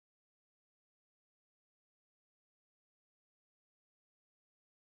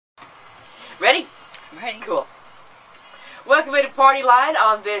ready. Cool. Welcome into Party Line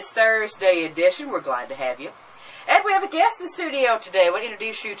on this Thursday edition. We're glad to have you. And we have a guest in the studio today. I want to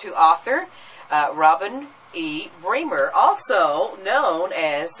introduce you to author Robin E. Bremer, also known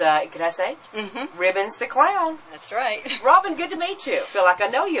as, can I say? Mm-hmm. Ribbons the Clown. That's right. Robin, good to meet you. Feel like I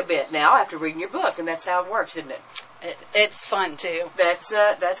know you a bit now after reading your book, and that's how it works, isn't it? It's fun, too. That's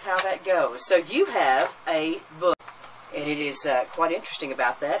how that goes. So you have a book, and it is quite interesting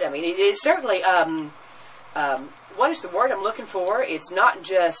about that. I mean, it is certainly, what is the word I'm looking for? It's not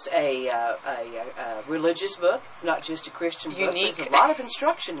just a religious book. It's not just a Christian book. There's a lot of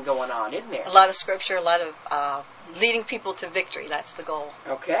instruction going on, isn't there? A lot of scripture, a lot of leading people to victory. That's the goal.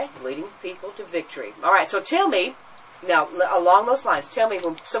 Okay, leading people to victory. All right, so tell me, now, along those lines, tell me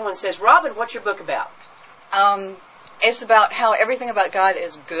when someone says, Robin, what's your book about? It's about how everything about God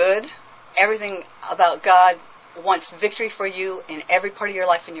is good. Everything about God wants victory for you in every part of your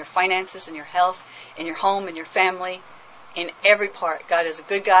life, in your finances, in your health, in your home, in your family, in every part. God is a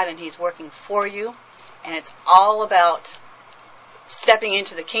good God, and He's working for you. And it's all about stepping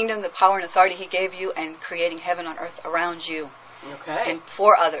into the kingdom, the power and authority He gave you, and creating heaven on earth around you. Okay. And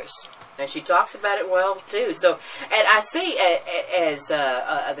for others. And she talks about it well, too. So, and I see as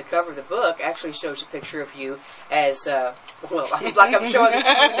the cover of the book actually shows a picture of you as, well, like I'm showing this to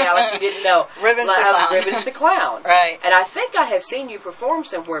you now, like you didn't know. Ribbons the Clown. Ribbons the Clown. Right. And I think I have seen you perform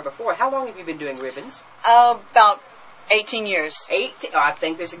somewhere before. How long have you been doing ribbons? About 18 years. 18? Oh, I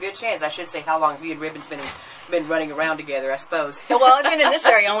think there's a good chance. I should say, how long have you and Ribbons been running around together, I suppose. Well, I've been in this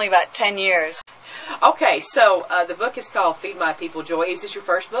area only about 10 years. Okay, so the book is called Feed My People Joy. Is this your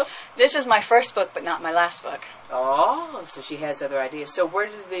first book? This is my first book, but not my last book. Oh, so she has other ideas. So where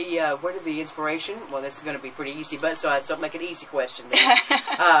did the inspiration? Well, this is going to be pretty easy, but so I don't make an easy question.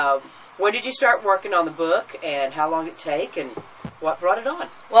 When did you start working on the book, and how long did it take, and what brought it on?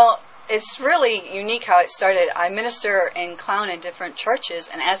 Well, it's really unique how it started. I minister and clown in different churches,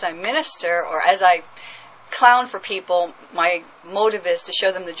 and as I minister, or as I clown for people, my motive is to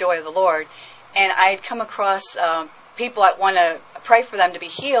show them the joy of the Lord. And I'd come across people I'd want to pray for them to be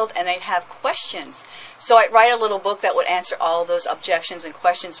healed, and they'd have questions. So I'd write a little book that would answer all those objections and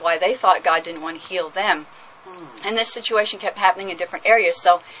questions why they thought God didn't want to heal them. And this situation kept happening in different areas.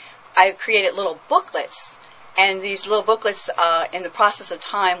 So I created little booklets. And these little booklets, in the process of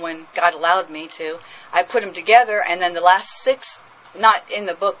time, when God allowed me to, I put them together, and then the last 6, not in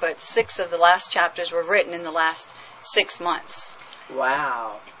the book, but 6 of the last chapters were written in the last 6 months.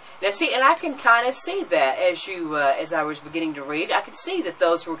 Wow. Now, see, and I can kind of see that as I was beginning to read. I could see that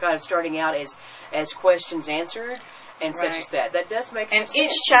those were kind of starting out as questions answered and such as that. That does make sense. And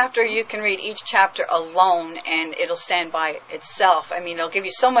each chapter, you can read each chapter alone, and it'll stand by itself. I mean, it'll give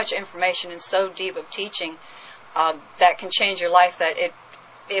you so much information and so deep of teaching that can change your life that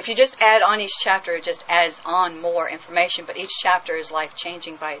if you just add on each chapter, it just adds on more information. But each chapter is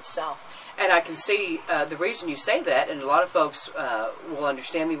life-changing by itself. And I can see the reason you say that, and a lot of folks will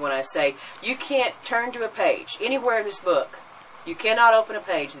understand me when I say, you can't turn to a page anywhere in this book. You cannot open a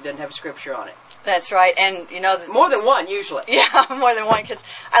page that doesn't have a scripture on it. That's right. And, you know... More than one, usually. Yeah, more than one, because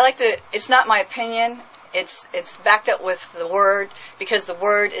I like to... It's not my opinion. It's backed up with the Word, because the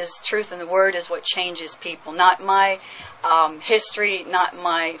Word is truth, and the Word is what changes people. Not my history, not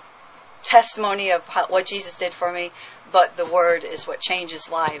my testimony of what Jesus did for me, but the Word is what changes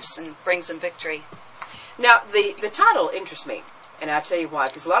lives and brings them victory. Now, the title interests me, and I'll tell you why.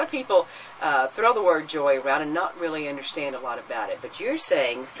 Because a lot of people throw the word joy around and not really understand a lot about it. But you're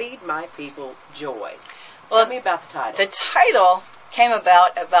saying, Feed My People Joy. Tell me about the title. The title came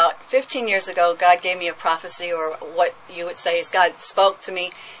about 15 years ago. God gave me a prophecy, or what you would say is God spoke to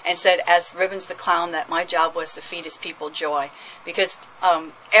me and said, as Ribbons the Clown, that my job was to feed His people joy. Because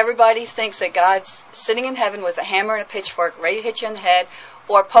everybody thinks that God's sitting in heaven with a hammer and a pitchfork ready to hit you in the head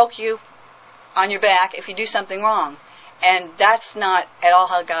or poke you on your back if you do something wrong. And that's not at all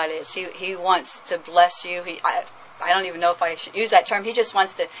how God is. He wants to bless you. I don't even know if I should use that term. He just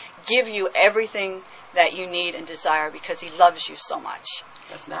wants to give you everything that you need and desire, because He loves you so much.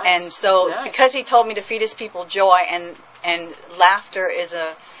 That's nice. And so because He told me to feed His people joy, and laughter is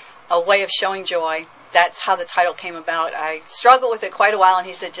a way of showing joy, that's how the title came about. I struggled with it quite a while, and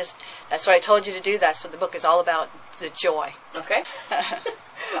He said, that's what I told you to do. That's what the book is all about, the joy. Okay.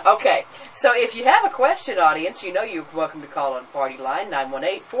 Okay. So if you have a question, audience, you know you're welcome to call on Party Line,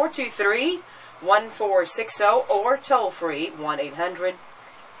 918-423-1460, or toll free,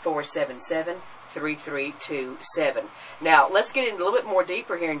 1-800-477-3327. Now, let's get into a little bit more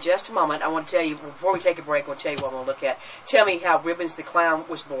deeper here in just a moment. I want to tell you, before we take a break, I want to tell you what I'm going to look at. Tell me how Ribbons the Clown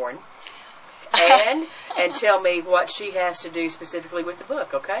was born. And tell me what she has to do specifically with the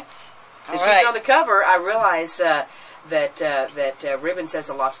book, okay? Since she's on the cover, I realize that ribbons has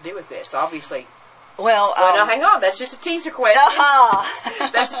a lot to do with this. Obviously. Well, now hang on. That's just a teaser question.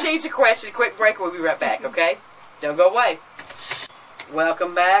 That's a teaser question. A quick break. We'll be right back. Okay? Don't go away.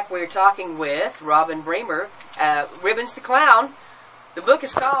 Welcome back. We're talking with Robin Bremer, Ribbons the Clown. The book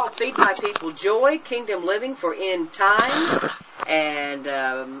is called Feed My People Joy, Kingdom Living for End Times. And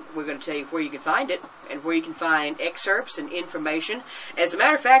we're going to tell you where you can find it and where you can find excerpts and information. As a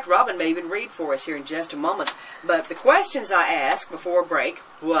matter of fact, Robin may even read for us here in just a moment. But the questions I asked before break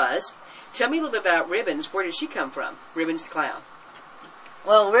was, tell me a little bit about Ribbons. Where did she come from? Ribbons the Clown.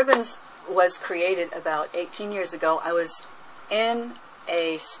 Well, Ribbons was created about 18 years ago. I was in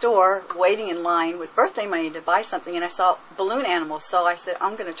a store waiting in line with birthday money to buy something, and I saw balloon animals, so I said,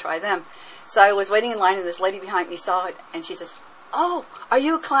 I'm going to try them. So I was waiting in line, and this lady behind me saw it, and she says, oh, are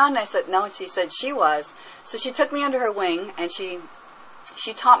you a clown? And I said, no, and she said she was. So she took me under her wing, and she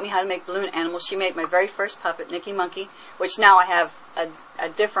taught me how to make balloon animals. She made my very first puppet, Nicky Monkey, which now I have a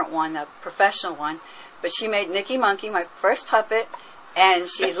different one, a professional one. But she made Nicky Monkey, my first puppet, and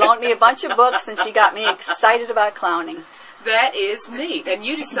she loaned me a bunch of books, and she got me excited about clowning. That is neat. And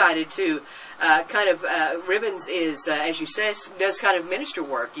you decided to Ribbons is, as you say, does kind of minister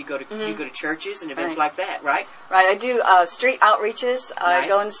work. You go to churches and events like that, right? Right. I do street outreaches. Nice. I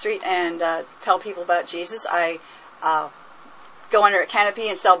go in the street and tell people about Jesus. I go under a canopy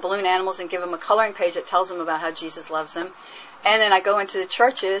and sell balloon animals and give them a coloring page that tells them about how Jesus loves them. And then I go into the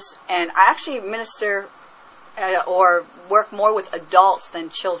churches and I actually minister or work more with adults than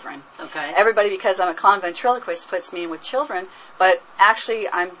children. Okay. Everybody, because I'm a clown ventriloquist, puts me in with children, but actually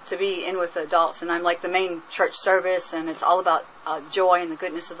I'm to be in with adults, and I'm like the main church service, and it's all about joy and the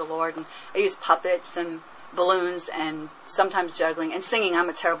goodness of the Lord. And I use puppets and balloons and sometimes juggling and singing. I'm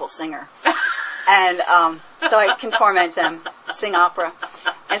a terrible singer. And so I can torment them, sing opera.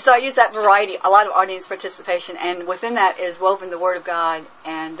 And so I use that variety, a lot of audience participation, and within that is woven the Word of God,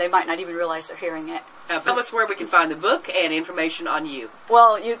 and they might not even realize they're hearing it. Tell us where we can find the book and information on you.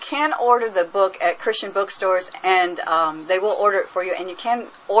 Well, you can order the book at Christian bookstores, and they will order it for you, and you can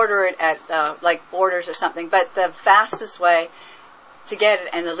order it at like Borders or something, but the fastest way to get it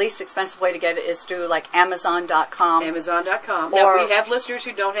and the least expensive way to get it is through like Amazon.com. Amazon.com. Now, we have listeners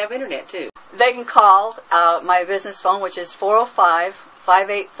who don't have internet, too. They can call my business phone, which is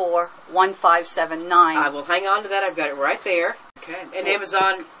 405-584-1579. I will hang on to that. I've got it right there. Okay. And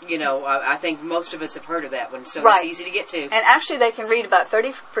Amazon, I think most of us have heard of that one, so It's easy to get to. And actually, they can read about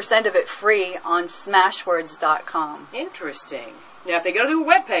 30% of it free on Smashwords.com. Interesting. Now, if they go to the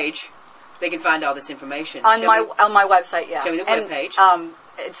webpage, they can find all this information. On my website, yeah. Tell me the webpage.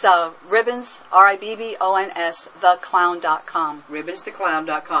 It's Ribbons, Ribbons, theclown.com.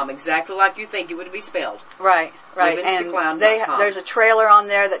 Ribbonstheclown.com, exactly like you think it would be spelled. Right. Ribbonstheclown.com. There's a trailer on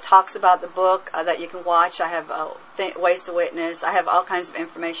there that talks about the book that you can watch. I have Ways to Witness. I have all kinds of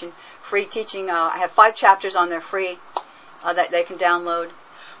information, free teaching. I have 5 chapters on there free that they can download.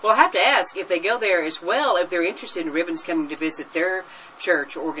 Well, I have to ask, if they go there as well, if they're interested in Ribbons coming to visit their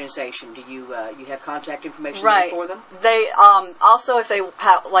church or organization, do you have contact information there for them? They also, if they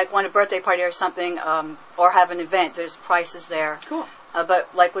want a birthday party or something, or have an event, there's prices there. Cool.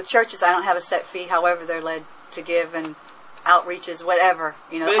 But like with churches, I don't have a set fee. However, they're led to give, and outreaches, whatever.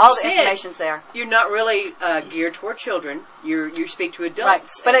 All the information's there. You're not really geared toward children. You speak to adults. Right.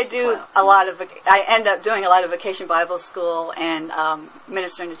 But I do I end up doing a lot of vacation Bible school and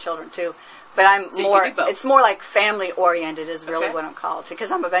ministering to children too. But it's more like family oriented is really what I'm called to,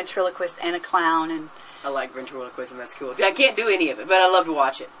 because I'm a ventriloquist and a clown. And I like ventriloquism. That's cool. I can't do any of it, but I love to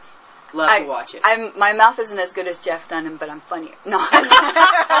watch it. To watch it. My mouth isn't as good as Jeff Dunham, but I'm funnier. No. No,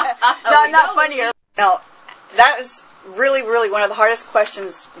 I'm not funnier. No, that is really, really one of the hardest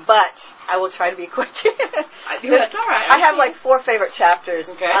questions, but I will try to be quick. That's all right. I have like 4 favorite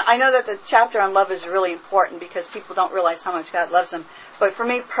chapters. Okay. I know that the chapter on love is really important because people don't realize how much God loves them. But for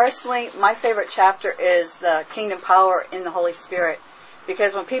me personally, my favorite chapter is the kingdom power in the Holy Spirit.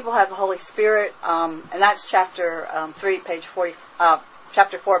 Because when people have the Holy Spirit, and that's chapter 3, page 40,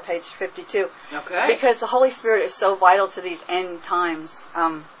 chapter 4, page 52. Okay. Because the Holy Spirit is so vital to these end times.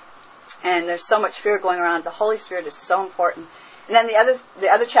 And there's so much fear going around. The Holy Spirit is so important. And then the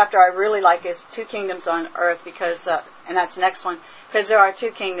other chapter I really like is 2 Kingdoms on Earth, because and that's the next one, because there are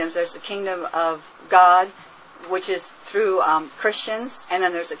 2 kingdoms. There's the kingdom of God, which is through Christians, and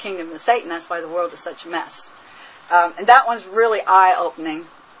then there's the kingdom of Satan. That's why the world is such a mess. And that one's really eye-opening.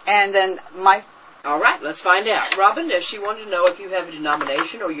 And then All right, let's find out. Robin, does she want to know if you have a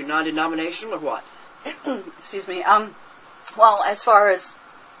denomination or you're non-denominational or what? Excuse me. Well, as far as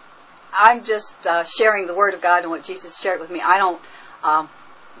I'm just sharing the Word of God and what Jesus shared with me. I don't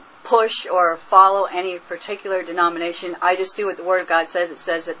push or follow any particular denomination. I just do what the Word of God says. It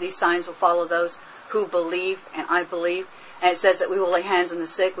says that these signs will follow those who believe, and I believe. And it says that we will lay hands on the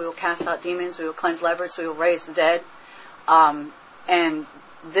sick, we will cast out demons, we will cleanse lepers, we will raise the dead. And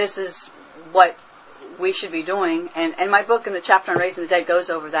this is what we should be doing. And my book in the chapter on raising the dead goes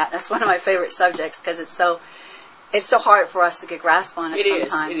over that. That's one of my favorite subjects because it's so hard for us to get a grasp on it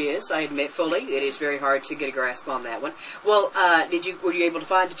sometimes. It is. I admit fully, it is very hard to get a grasp on that one. Well, were you able to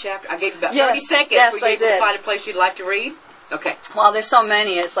find a chapter? I gave you about 30 seconds. Yes, were you able to find a place you'd like to read? Okay. Well, there's so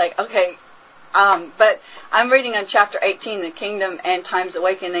many. It's like, okay. But I'm reading on chapter 18, The Kingdom, End Times,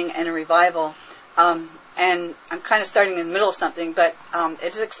 Awakening, and a Revival. And I'm kind of starting in the middle of something, but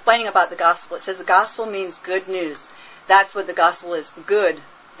it's explaining about the gospel. It says the gospel means good news. That's what the gospel is, good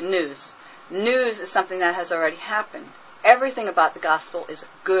news. News is something that has already happened. Everything about the gospel is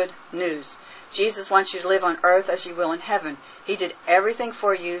good news. Jesus wants you to live on earth as you will in heaven. He did everything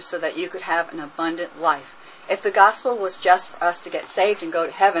for you so that you could have an abundant life. If the gospel was just for us to get saved and go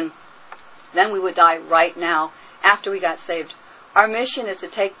to heaven, then we would die right now after we got saved. Our mission is to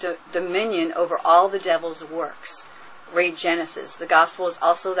take dominion over all the devil's works. Read Genesis. The gospel is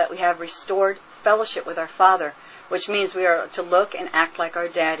also that we have restored fellowship with our Father, which means we are to look and act like our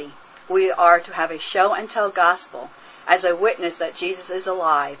daddy. We are to have a show and tell gospel as a witness that Jesus is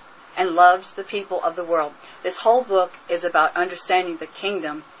alive and loves the people of the world. This whole book is about understanding the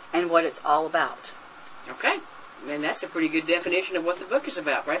kingdom and what it's all about. Okay. And that's a pretty good definition of what the book is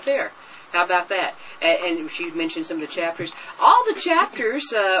about right there. How about that? And she mentioned some of the chapters. All the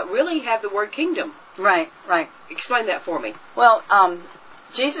chapters really have the word kingdom. Right. Explain that for me. Well,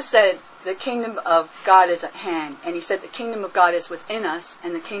 Jesus said the kingdom of God is at hand. And he said the kingdom of God is within us,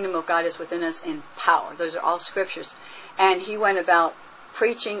 and the kingdom of God is within us in power. Those are all scriptures. And he went about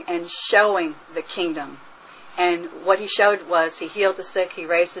preaching and showing the kingdom. And what he showed was he healed the sick, he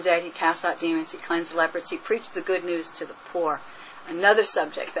raised the dead, he cast out demons, he cleansed the lepers, he preached the good news to the poor. Another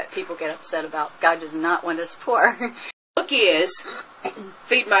subject that people get upset about. God does not want us poor. The book is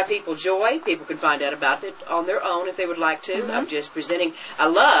Feed My People Joy. People can find out about it on their own if they would like to. I'm just presenting. I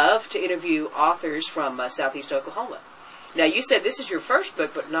love to interview authors from Southeast Oklahoma. Now, you said this is your first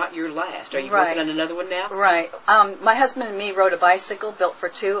book, but not your last. Are you working on another one now? Right. My husband and me rode a bicycle built for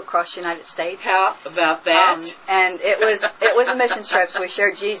two across the United States. How about that? And it was a mission trip, so we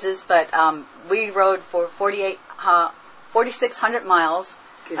shared Jesus, but we rode for 4,600 miles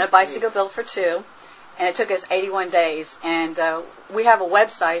on a bicycle built for two, and it took us 81 days. And we have a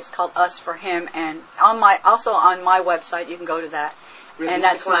website. It's called Us for Him, and on my website you can go to that. And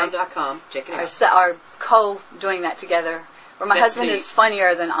that's RibbonsTheClown.com. Check it out. Our doing that together. Where my husband is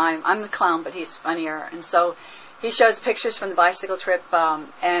funnier than I'm the clown, but he's funnier, and so he shows pictures from the bicycle trip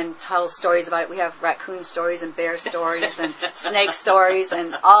and tells stories about it. We have raccoon stories and bear stories and snake stories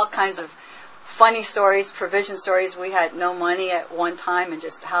and all kinds of funny stories, provision stories. We had no money at one time, and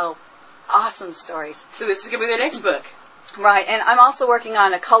just how awesome stories. So this is going to be the next book. Right, and I'm also working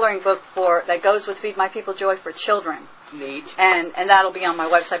on a coloring book that goes with Feed My People Joy for children. Neat. And that'll be on my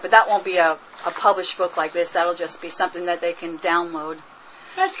website, but that won't be a published book like this. That'll just be something that they can download.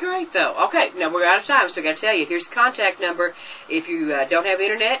 That's great, though. Okay, now we're out of time, so I got to tell you, here's the contact number. If you don't have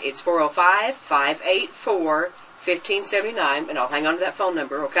internet, it's 405-584-1579, and I'll hang on to that phone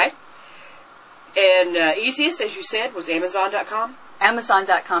number, okay? And easiest, as you said, was Amazon.com?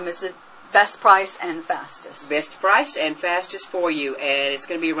 Amazon.com is the best price and fastest. Best price and fastest for you, and it's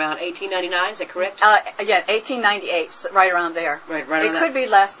going to be around $18.99. Is that correct? Again, $18.98, right around there. Right. It could be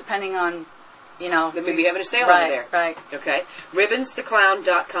less depending on, They may be having a sale over there. Right. Okay.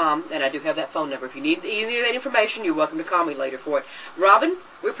 RibbonsTheClown.com, and I do have that phone number. If you need any of that information, you're welcome to call me later for it. Robin,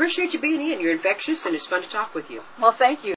 we appreciate you being in. You're infectious, and it's fun to talk with you. Well, thank you.